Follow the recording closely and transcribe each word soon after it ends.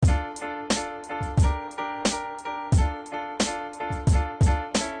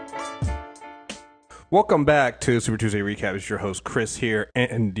Welcome back to Super Tuesday Recap. It's your host Chris here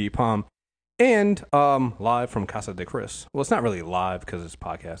and D-Palm. And live from Casa de Chris. Well, it's not really live because it's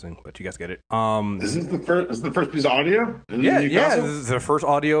podcasting, but you guys get it. Is this the first piece of audio? Yeah. This is the first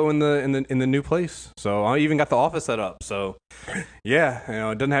audio in the new place. So I even got the office set up. So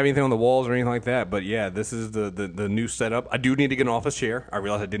yeah, it doesn't have anything on the walls or anything like that. But yeah, this is the new setup. I do need to get an office chair. I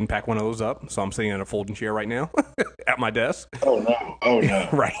realized I didn't pack one of those up, so I'm sitting in a folding chair right now at my desk. Oh no!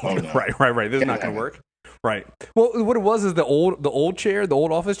 Right. This is not going to work. Right. Well, what it was is the old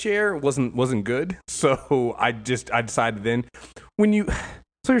office chair wasn't good. So I decided then so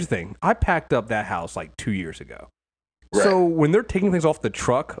here's the thing. I packed up that house like 2 years ago. Right. So when they're taking things off the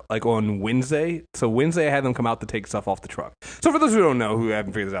truck, like on Wednesday, I had them come out to take stuff off the truck. So for those who don't know, who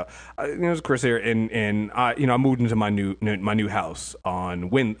haven't figured this out, it's Chris here, and I moved into my new house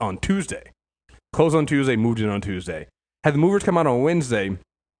on Tuesday. Closed on Tuesday, moved in on Tuesday. Had the movers come out on Wednesday.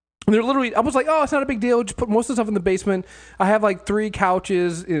 And they're literally, I was like, oh, it's not a big deal. Just put most of the stuff in the basement. I have like 3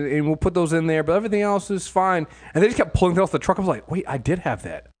 couches, and we'll put those in there, but everything else is fine. And they just kept pulling things off the truck. I was like, wait, I did have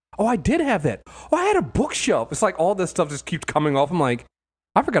that. Oh, I did have that. Oh, I had a bookshelf. It's like all this stuff just keeps coming off. I'm like,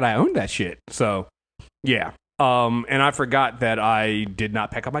 I forgot I owned that shit. So, yeah. And I forgot that I did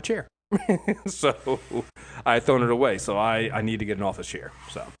not pack up my chair. So, I had thrown it away. So, I need to get an office chair.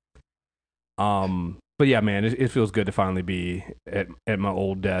 So, but yeah, man, it feels good to finally be at my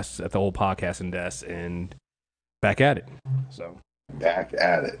old desk, at the old podcasting desk, and back at it. So back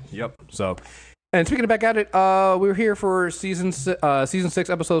at it. Yep. So, and speaking of back at it, we're here for season 6,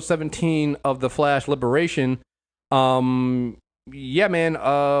 episode 17 of The Flash Liberation. Yeah, man,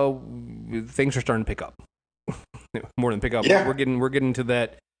 things are starting to pick up. More than pick up. Yeah. We're getting to the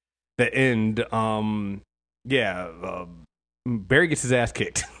end. Barry gets his ass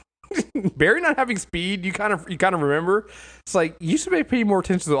kicked. Barry not having speed, you kind of remember. It's like you should pay more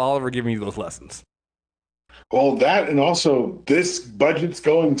attention to Oliver giving you those lessons. Well, that, and also this budget's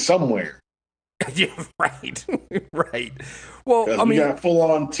going somewhere. Yeah, right. Well, I mean, we got full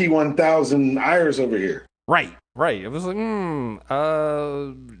on T1000 Iris over here. Right. It was like,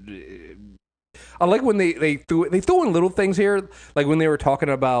 I like when they threw in little things here, like when they were talking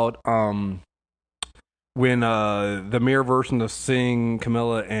about when the mirror version of Sing,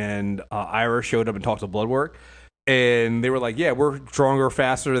 Camilla, and Iris showed up and talked to Bloodwork, and they were like, "Yeah, we're stronger,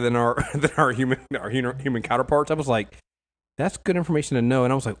 faster than our human counterparts." I was like, "That's good information to know."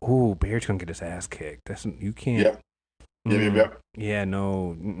 And I was like, "Oh, Barry's gonna get his ass kicked. You can't." Yep. Yep. Yeah,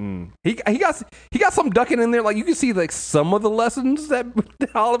 no. He got some ducking in there. Like you can see like some of the lessons that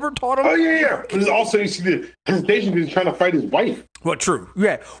Oliver taught him. Oh yeah. But also you see the hesitation because he's trying to fight his wife. Well, true.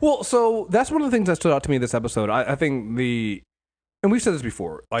 Yeah. Well, so that's one of the things that stood out to me this episode. I think and we've said this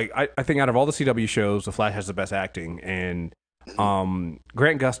before. Like I think out of all the CW shows, The Flash has the best acting, and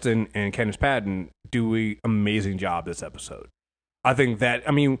Grant Gustin and Candice Patton do an amazing job this episode. I think that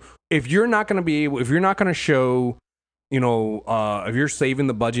if you're not going to show, if you're saving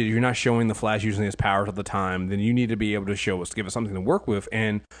the budget, if you're not showing the Flash using his powers at the time, then you need to be able to show us, give us something to work with.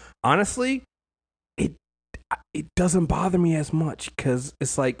 And honestly, it doesn't bother me as much because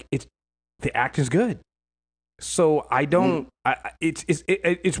it's like the acting's good. So I don't.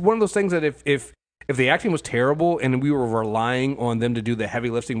 It's one of those things that if the acting was terrible and we were relying on them to do the heavy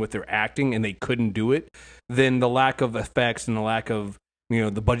lifting with their acting and they couldn't do it, then the lack of effects and the lack of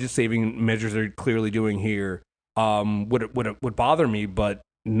the budget saving measures they're clearly doing here would bother me. But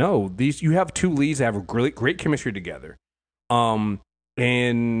no, you have 2 leads that have great chemistry together,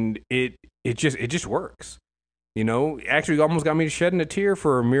 and it just works. Actually almost got me shedding a tear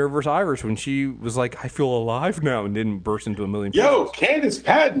for Mirror vs. Iris when she was like, "I feel alive now," and didn't burst into a million pieces. Yo, Candice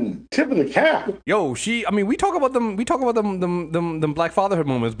Patton, tip of the cap. Yo, we talk about them black fatherhood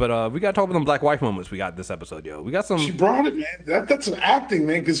moments, but we gotta talk about them black wife moments we got this episode, yo. We got some. She brought it, man. That's an acting,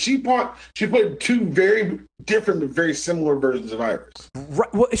 man, because she played 2 very different but very similar versions of Iris.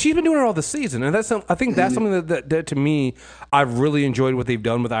 Right. Well, she's been doing it all this season, and I think that's something that to me, I've really enjoyed what they've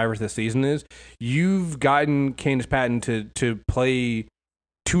done with Iris this season. Is you've gotten Candice Patton to play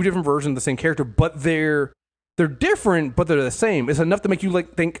 2 different versions of the same character, but they're different, but they're the same. It's enough to make you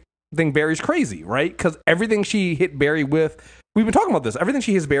think Barry's crazy, right? Because everything she hit Barry with, we've been talking about this. Everything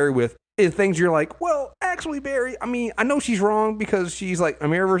she hits Barry with is things you're like, well, actually, Barry. I know she's wrong because she's like a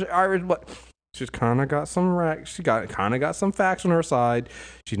mirror versus Iris, but she's kind of got some kind of got some facts on her side.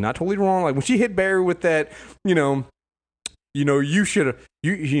 She's not totally wrong. Like when she hit Barry with that, you should have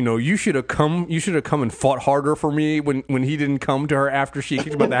come and fought harder for me when he didn't come to her after she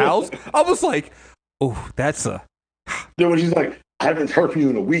kicked him out the house. I was like, oh, that's a. Yeah, when she's like, I haven't heard from you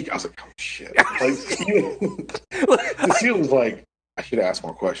in a week. I was like, oh shit. Like, the seal was like, I should ask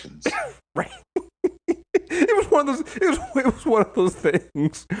more questions. Right. It was one of those. It was one of those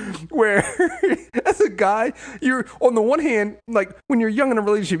things where, as a guy, you're on the one hand, like when you're young in a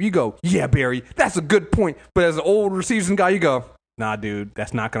relationship, you go, "Yeah, Barry, that's a good point." But as an older, seasoned guy, you go, "Nah, dude,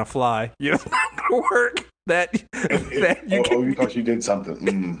 that's not gonna fly. You know, it's not gonna work." You thought you did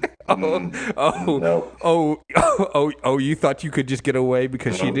something. No. Oh, you thought you could just get away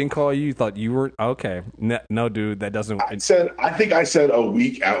because she didn't call you? You thought you were okay. No, dude, that doesn't. I think I said a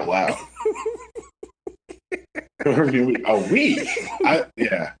week out loud. A week? I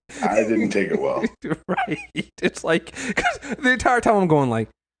didn't take it well. Right. It's like, cause the entire time I'm going like,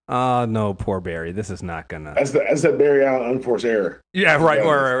 no, poor Barry. This is not gonna. As that Barry Allen unforced error. Yeah,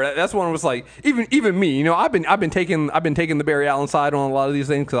 right. That's one was like, even me. You know, I've been taking the Barry Allen side on a lot of these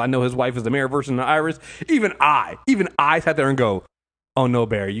things because I know his wife is the mayor version of Iris. Even I sat there and go, oh no,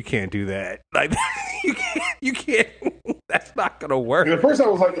 Barry, you can't do that. Like you can't. That's not gonna work. And at first, I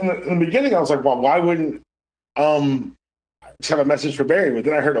was like, in the beginning, I was like, well, why wouldn't just have a message for Barry? But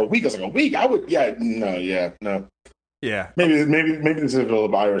then I heard a week. I was like, a week? I would. No. Yeah, maybe this is a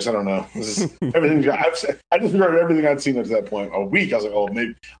little Iris. I don't know. This is everything. I just remember everything I'd seen up to that point. A week, I was like, oh,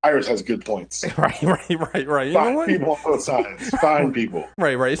 maybe Iris has good points. Right. You Fine people on both sides. Fine people.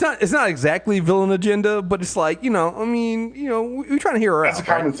 Right. It's not exactly villain agenda, but it's like, I mean, we're trying to hear her out. That's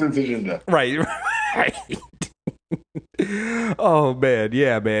a common sense agenda. Right. Oh man,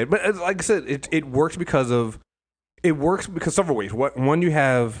 yeah, man. But like I said, it works because several ways. One, you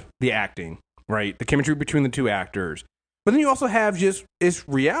have the acting, right? The chemistry between the two actors. But then you also have just, it's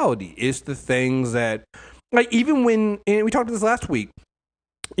reality. It's the things that, like, even when, and we talked about this last week,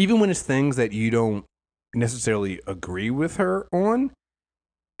 even when it's things that you don't necessarily agree with her on,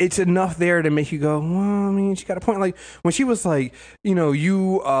 it's enough there to make you go, well, I mean, she got a point. Like, when she was like,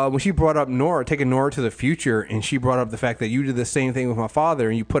 when she brought up taking Nora to the future, and she brought up the fact that you did the same thing with my father,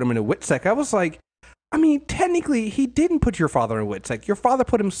 and you put him in a WITSEC, I was like, I mean, technically, he didn't put your father in WITSEC. Your father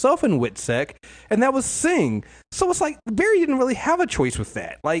put himself in WITSEC, and that was Singh. So it's like, Barry didn't really have a choice with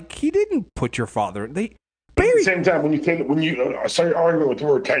that. Like, he didn't put your father. Barry. But at the same time, when you start your argument with the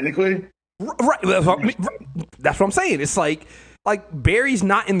word technically, right? That's what I'm saying. It's like Barry's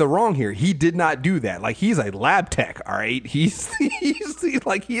not in the wrong here. He did not do that. Like, he's a lab tech. All right, he's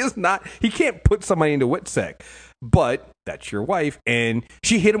like, he is not. He can't put somebody into WITSEC. But that's your wife, and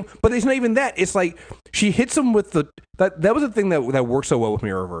she hit him. But it's not even that. It's like she hits him with that was the thing that worked so well with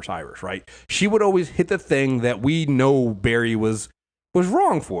Mirror versus Iris, right? She would always hit the thing that we know Barry was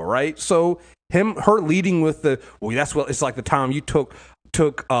wrong for, right? So her leading with it's like the time you took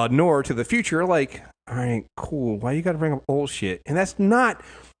Nora to the future. Like, all right, cool. Why you got to bring up old shit? And that's not.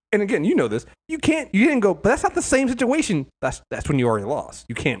 And again, you know this. You didn't go. But that's not the same situation. That's when you already lost.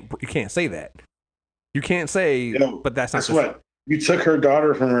 You can't say that. You can't say, but that's not. What you took her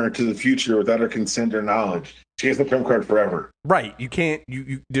daughter from her to the future without her consent or knowledge. She has the trump card forever. Right. You can't.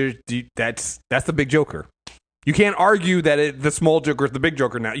 That's the big Joker. You can't argue that the small Joker is the big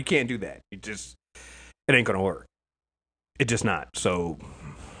Joker now. You can't do that. It ain't gonna work. It's just not. So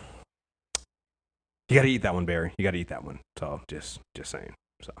you got to eat that one, Barry. You got to eat that one. So just saying.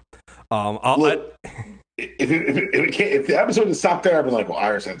 So, look, if the episode had stopped there, I'd be like, well,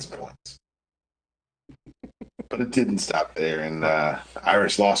 Iris had some points. But it didn't stop there, and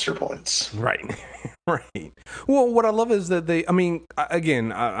Iris lost her points. Right. Well, what I love is that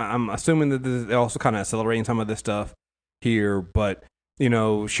I'm assuming that they're also kind of accelerating some of this stuff here, but,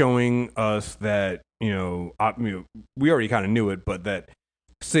 showing us that, we already kind of knew it, but that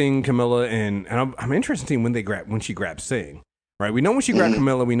Singh, Camilla, and I'm interested in seeing when she grabs Singh. Right, we know when she grabbed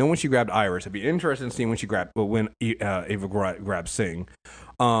Camilla. We know when she grabbed Iris. It'd be interesting to see when Ava grabs Singh.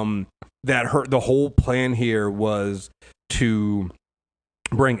 That the whole plan here was to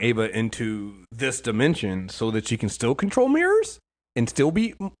bring Ava into this dimension so that she can still control mirrors and still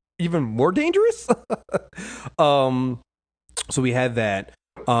be even more dangerous. So we had that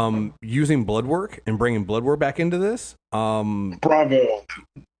using blood work and bringing blood work back into this. Bravo!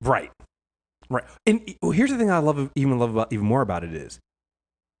 Right. And here's the thing I love even more about it is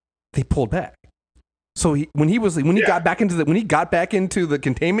they pulled back. So when he got back into the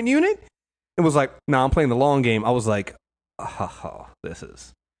containment unit, it was like, I'm playing the long game. I was like, this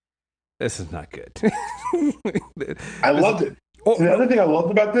is not good. I loved it. The other thing I loved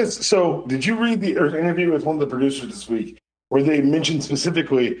about this, so did you read the interview with one of the producers this week where they mentioned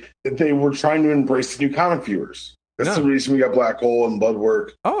specifically that they were trying to embrace the new comic viewers? That's the reason we got Black Hole and Blood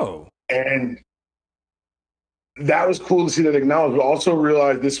Work. Oh. And that was cool to see that acknowledged, but also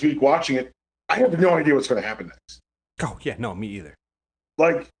realized this week watching it, I have no idea what's going to happen next. Oh, yeah, no, me either.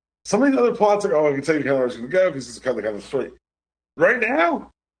 Like, some of these other plots, I can tell you kind of where it's going to go because it's kind of the story. Right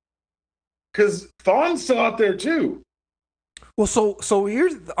now, because Thawne's still out there too. Well, so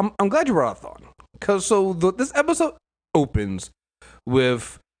here's I'm glad you brought up Thawne, because this episode opens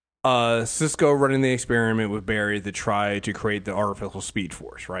with Cisco running the experiment with Barry to try to create the artificial speed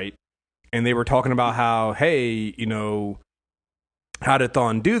force, right? And they were talking about how, hey, how did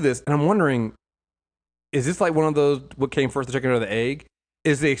Thawne do this? And I'm wondering, is this like one of those, what came first, the chicken or the egg?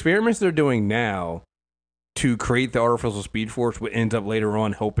 Is the experiments they're doing now to create the artificial speed force what ends up later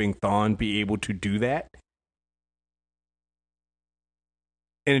on helping Thawne be able to do that?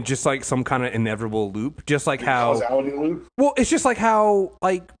 And it's just like some kind of inevitable loop, just like how causality loop. Well, it's just like how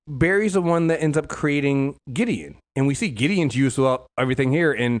like Barry's the one that ends up creating Gideon, and we see Gideon's use of everything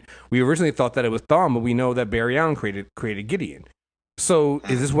here. And we originally thought that it was Thawne, but we know that Barry Allen created Gideon. So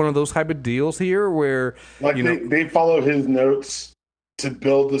is this one of those type of deals here where like they follow his notes to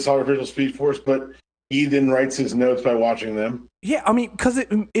build this artificial speed force, but he then writes his notes by watching them? Yeah, I mean, because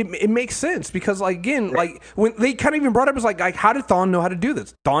it makes sense, because like again, right. Like when they kind of even brought up, it's like how did Thawne know how to do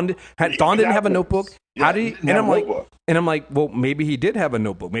this? Thawne didn't have a notebook. Yeah, how did he? And I'm like, well, maybe he did have a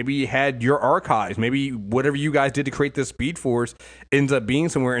notebook. Maybe he had your archives. Maybe whatever you guys did to create this Speed Force ends up being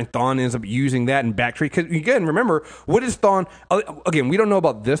somewhere, and Thawne ends up using that and backtrack. Because again, remember, what is Thawne? Again, we don't know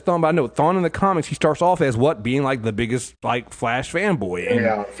about this Thawne, but I know Thawne in the comics, he starts off as what, being like the biggest like Flash fanboy.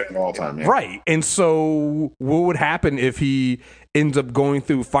 And, fan of all time. Yeah. Right. And so, what would happen if he ends up going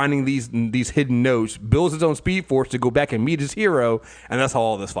through finding these hidden notes, builds his own Speed Force to go back and meet his hero, and that's how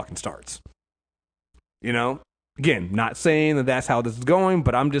all this fucking starts. Again, not saying that that's how this is going,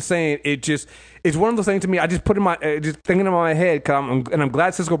 but I'm just saying it's one of those things to me. I just put in my just thinking in my head, and I'm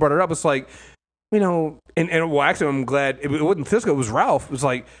glad Cisco brought it up. It's like, and well, actually, I'm glad it wasn't Cisco, it was Ralph. It was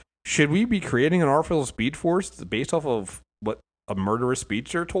like, should we be creating an artificial Speed Force based off of what a murderous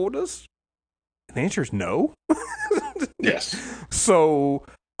speedster told us? And the answer is no. Yes. So,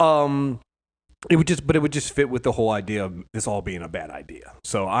 it would just fit with the whole idea of this all being a bad idea.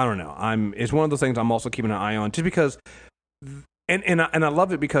 So I don't know. It's one of those things I'm also keeping an eye on, just because, and I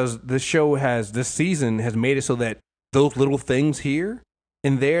love it because this season has made it so that those little things here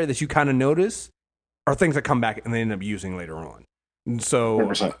and there that you kind of notice are things that come back and they end up using later on. And so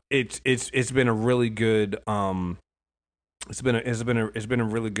 100%. It's been a really good it's been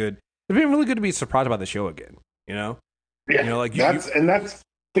really good to be surprised by the show again. Yeah. That's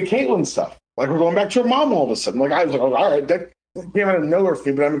the Caitlyn stuff. Like, we're going back to her mom all of a sudden. Like, I was like, oh, all right, that came out of nowhere for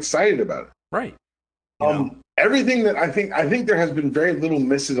me, but I'm excited about it. Right. Everything that I think there has been very little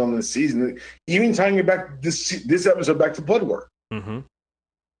misses on this season. Even tying it back this episode back to Blood Work. Mm-hmm.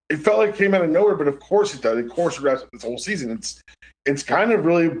 It felt like it came out of nowhere, but of course it does. Of course it wraps up this whole season. It's kind of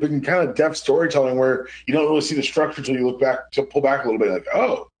really been kind of deft storytelling where you don't really see the structure until you look back, to pull back a little bit. Like,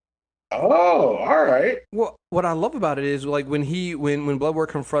 oh, all right. Well, what I love about it is like when Bloodwork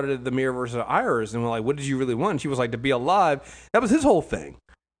confronted the Mirror versus Iris, and we're like, "What did you really want?" And she was like, "To be alive." That was his whole thing,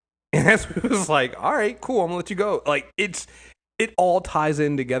 and that's what it was like. All right, cool. I'm gonna let you go. Like it all ties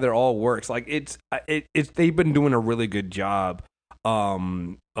in together, all works. Like it's they've been doing a really good job of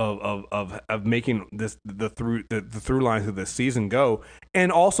making this the through lines of this season go, and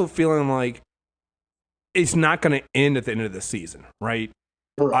also feeling like it's not going to end at the end of the season, right?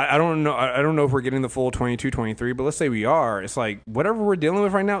 I don't know. I don't know if we're getting the full 22, 23, but let's say we are. It's like whatever we're dealing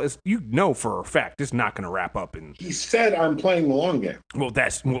with right now is, for a fact, it's not going to wrap up. And he said, "I'm playing the long game." Well,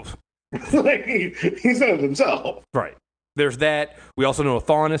 like he said it himself, right? There's that. We also know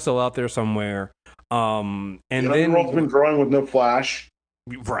Thawne is still out there somewhere. And then the world's been growing with no Flash,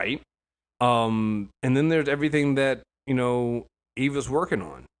 right? And then there's everything that Eva's working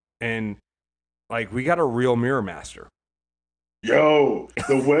on, and like we got a real Mirror Master. Yo,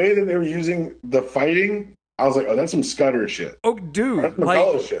 the way that they were using the fighting, I was like, oh, that's some Scudder shit. Oh, dude. That's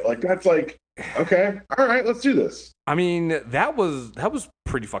McCullough shit. Like, that's like, okay, all right, let's do this. I mean, that was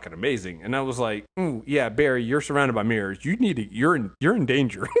pretty fucking amazing. And I was like, ooh, yeah, Barry, you're surrounded by mirrors. You're in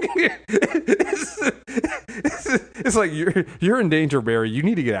danger. It's like, you're in danger, Barry. You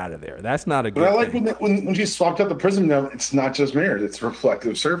need to get out of there. That's not a good thing. But I like when she swapped out the prism now, it's not just mirrors, it's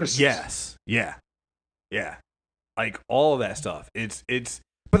reflective surfaces. Yes. Yeah. Yeah. Like all of that stuff.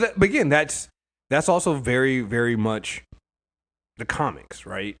 But again, that's also very, very much the comics,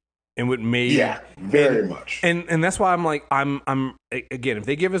 right? And what made very much. And that's why I'm like, I'm again, if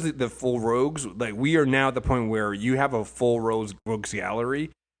they give us the full rogues, like we are now at the point where you have a full rogues gallery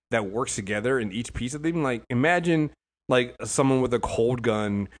that works together in each piece of them. Like imagine like someone with a cold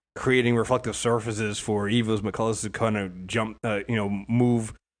gun creating reflective surfaces for Eva's McCullough to kind of jump,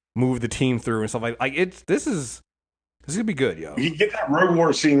 move the team through and stuff like this is gonna be good, yo. You get that Road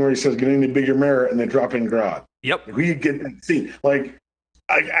War scene where he says, "Get in the bigger mirror," and they drop in Grodd. Yep. We could get that scene. Like,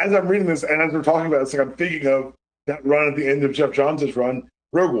 as I'm reading this and as we're talking about this, like I'm thinking of that run at the end of Jeff Johns' run,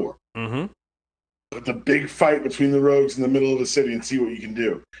 Rogue War. Mm-hmm. But the big fight between the rogues in the middle of the city and see what you can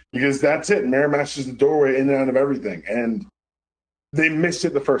do. Because that's it. Miramaster's the doorway in and out of everything. And they missed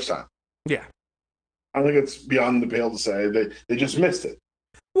it the first time. Yeah. I think it's beyond the pale to say they just missed it.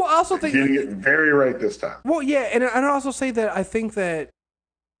 Well, I also think getting it very right this time. Well, yeah, and I also say that I think that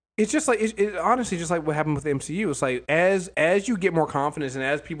it's just like it honestly just like what happened with the MCU. It's like as you get more confidence and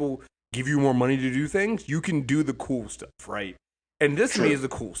as people give you more money to do things, you can do the cool stuff, right? And this to me is the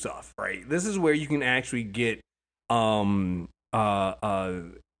cool stuff, right? This is where you can actually get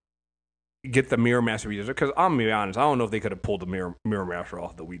get the Mirror Master we deserve. Because I'm gonna be honest, I don't know if they could have pulled the Mirror Master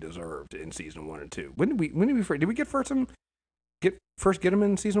off that we deserved in season 1 and 2. When did we get first get him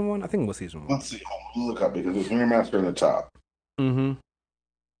in season 1? I think it was season 1. Let's see. I'll look up because there's Mirror Master in the top. Mm-hmm.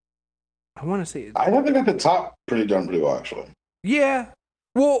 I want to say I think at the top done pretty well actually. Yeah.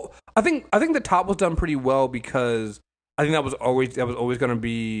 Well, I think the top was done pretty well because I think that was always going to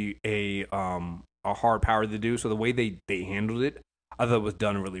be a hard power to do. So the way they handled it, I thought it was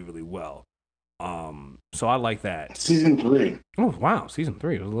done really, really well. So I like that. Season 3. Oh wow, season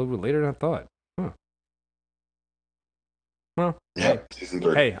 3. It was a little bit later than I thought. Huh. Well, yeah, season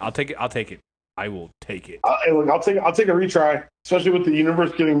 3. Hey, I'll take it. I will take it. I'll take a retry, especially with the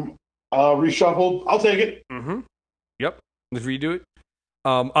universe getting reshuffled. I'll take it. Mm-hmm. Yep. Let's redo it.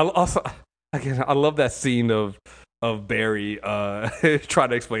 I love that scene of Barry trying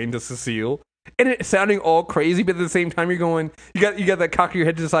to explain to Cecile, and it sounding all crazy, but at the same time you're going, you got that cock of your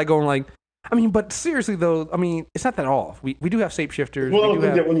head to the side going like, I mean, but seriously though, I mean, it's not that off. We do have shapeshifters. Well, I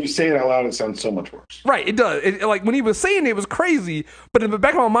think that when you say it out loud, it sounds so much worse. Right, it does. Like when he was saying it was crazy, but in the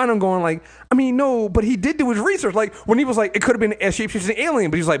back of my mind, I'm going like, I mean, no, but he did do his research. Like when he was like, it could have been a shapeshifting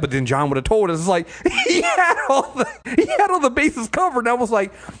alien, but he's like, but then John would have told us. It's like he had all the bases covered. And I was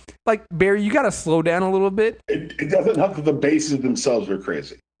like Barry, you got to slow down a little bit. It doesn't help that the bases themselves are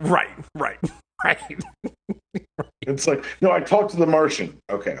crazy. Right. It's like, no, I talked to the Martian.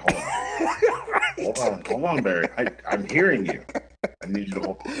 Okay, hold on. hold on, Barry. I'm hearing you. I need you to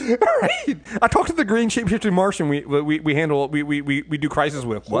hold on. Right. I talked to the green shapeshifting Martian we handle we do crisis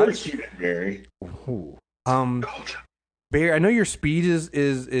with. What? Of course you did, Barry. Ooh. Barry, I know your speed is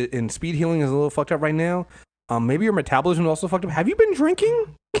in speed healing is a little fucked up right now. Maybe your metabolism is also fucked up. Have you been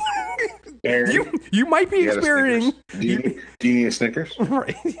drinking? Barry, you might be experiencing. Do you need a Snickers?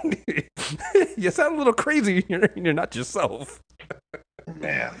 Right. You sound a little crazy. You're not yourself.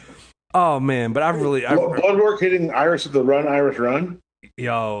 Man. Oh man, but blood work hitting Iris with the Iris run.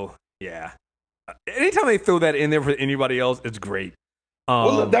 Yo, yeah. Anytime they throw that in there for anybody else, it's great.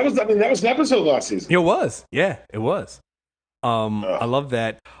 Well, that was an episode last season. It was. Yeah, it was. I love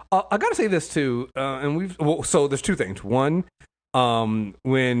that. I gotta say this too, and so there's two things. One, when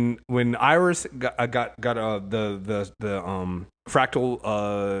Iris got the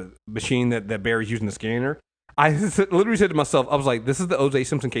fractal machine that Barry's using to scan her, I literally said to myself, I was like, this is the O.J.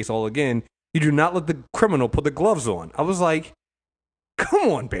 Simpson case all again. You do not let the criminal put the gloves on. I was like, come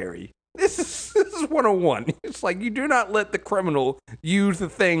on, Barry. This is 101. It's like you do not let the criminal use the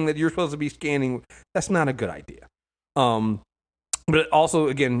thing that you're supposed to be scanning. That's not a good idea. But it also,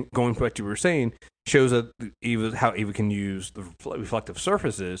 again, going back to what you were saying, shows that how Eva can use the reflective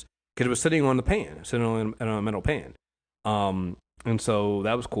surfaces because it was sitting on the pan, sitting on a metal pan. And so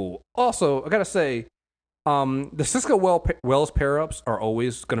that was cool. Also, I gotta say, the Cisco Wells pair-ups are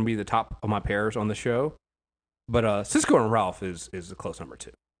always going to be the top of my pairs on the show. But Cisco and Ralph is a close number 2.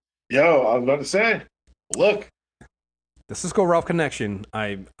 Yo, I was about to say, look. The Cisco Ralph connection,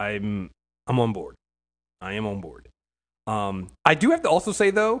 I'm on board. I am on board. I do have to also say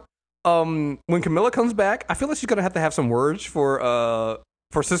though, when Camilla comes back, I feel like she's gonna have to have some words for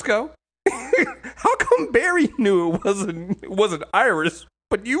Cisco. How come Barry knew it wasn't Iris,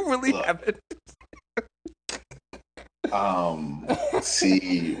 but you really haven't?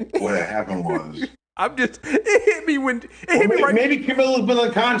 See, what happened was it hit me right. Maybe Camilla's been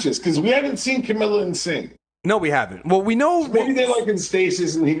unconscious because we haven't seen Camilla and Sing. No, we haven't. Well, we know. Maybe they're like in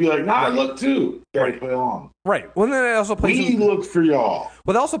stasis, and he'd be like, "Nah, I look too." Right, play along. Right. Well, then it also plays. We look for y'all.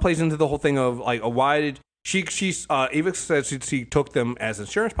 Well, that also plays into the whole thing of like, why did she? Eva said she took them as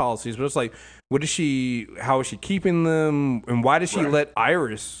insurance policies, but it's like, what is she? How is she keeping them? And why did she let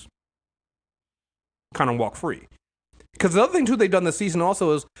Iris kind of walk free? Because the other thing too they've done this season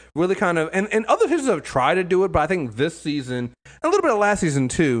also is really kind of, and other seasons have tried to do it, but I think this season, and a little bit of last season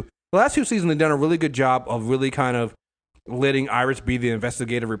too. The last 2 seasons, they've done a really good job of really kind of letting Iris be the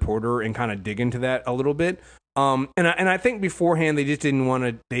investigative reporter and kind of dig into that a little bit. And I think beforehand they just didn't want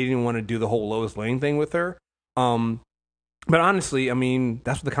to do the whole Lois Lane thing with her. But honestly, I mean,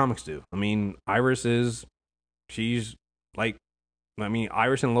 that's what the comics do. I mean, she's like, I mean,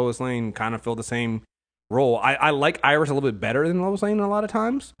 Iris and Lois Lane kind of fill the same role. I like Iris a little bit better than Lois Lane a lot of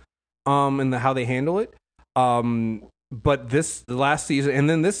times, and how they handle it. But the last season, and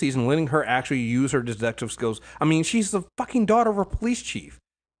then this season, letting her actually use her detective skills. I mean, she's the fucking daughter of a police chief.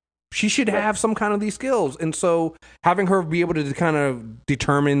 She should have some kind of these skills. And so having her be able to kind of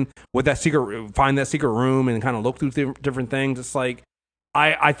determine what find that secret room and kind of look through different things, it's like,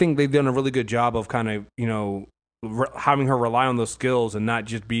 I think they've done a really good job of kind of, having her rely on those skills and not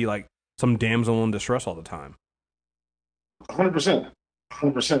just be like some damsel in distress all the time. 100%.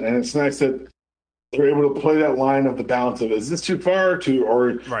 100%. And it's nice that they're able to play that line of the balance of, is this too far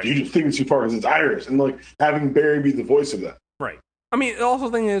or right. do you just think it's too far because it's Iris? And like having Barry be the voice of that. Right. I mean, the also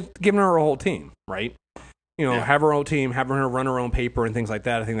thing is giving her a whole team, right? Have her own team, having her run her own paper and things like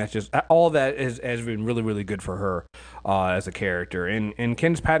that. I think that's just all that has been really, really good for her as a character. And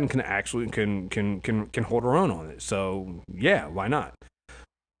Candice Patton can actually can hold her own on it. So yeah, why not?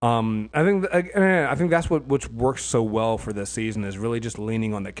 I think that's what works so well for this season is really just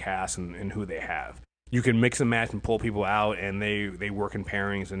leaning on the cast and who they have. You can mix and match and pull people out, and they work in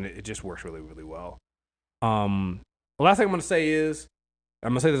pairings, and it just works really, really well. The last thing I'm going to say is, I'm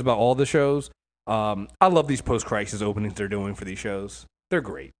going to say this about all the shows. I love these post-crisis openings they're doing for these shows. They're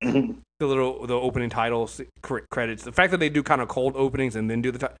great. The opening titles, credits. The fact that they do kind of cold openings and then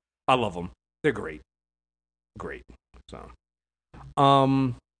do the I love them. They're great. Great. So,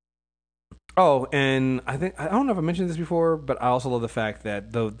 oh, and I don't know if I mentioned this before, but I also love the fact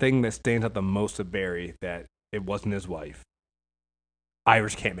that the thing that stands out the most of Barry, that it wasn't his wife.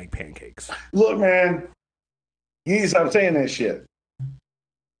 Irish can't make pancakes. Look, man. You need to stop saying that shit.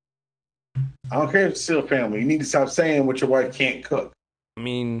 I don't care if it's still a family. You need to stop saying what your wife can't cook. I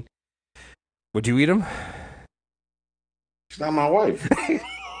mean, would you eat them? She's not my wife.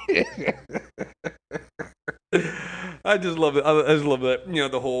 I just love it. I just love that.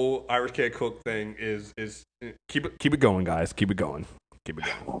 The whole Irish can't cook thing is keep it going, guys. Keep it going. Keep it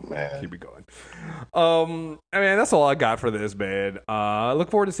going. Oh, man. Keep it going. I mean, that's all I got for this, man. I look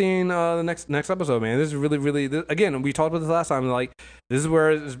forward to seeing the next episode, man. This is really, really, again, we talked about this last time. Like, this is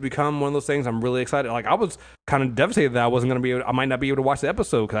where it's become one of those things I'm really excited. Like, I was kind of devastated that I might not be able to watch the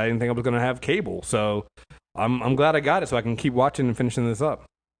episode because I didn't think I was going to have cable. So I'm glad I got it so I can keep watching and finishing this up.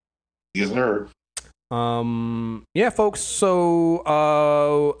 Yes, sir. Yeah, folks.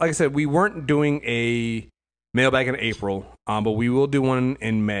 So, like I said, we weren't doing a mailbag in April, but we will do one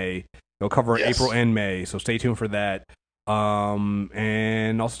in May. It'll cover April and May, so stay tuned for that.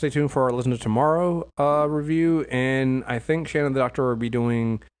 And also stay tuned for our Listen to Tomorrow review. And I think Shannon the Doctor will be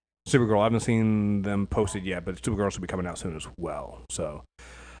doing Supergirl. I haven't seen them posted yet, but Supergirl will be coming out soon as well. So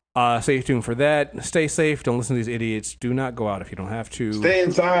stay tuned for that. Stay safe. Don't listen to these idiots. Do not go out if you don't have to. Stay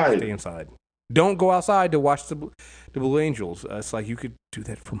inside. Stay inside. Don't go outside to watch the Blue Angels. It's like you could do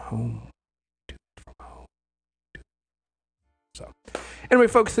that from home. So, anyway,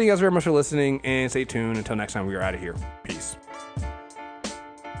 folks, thank you guys very much for listening, and stay tuned. Until next time, we are out of here. Peace.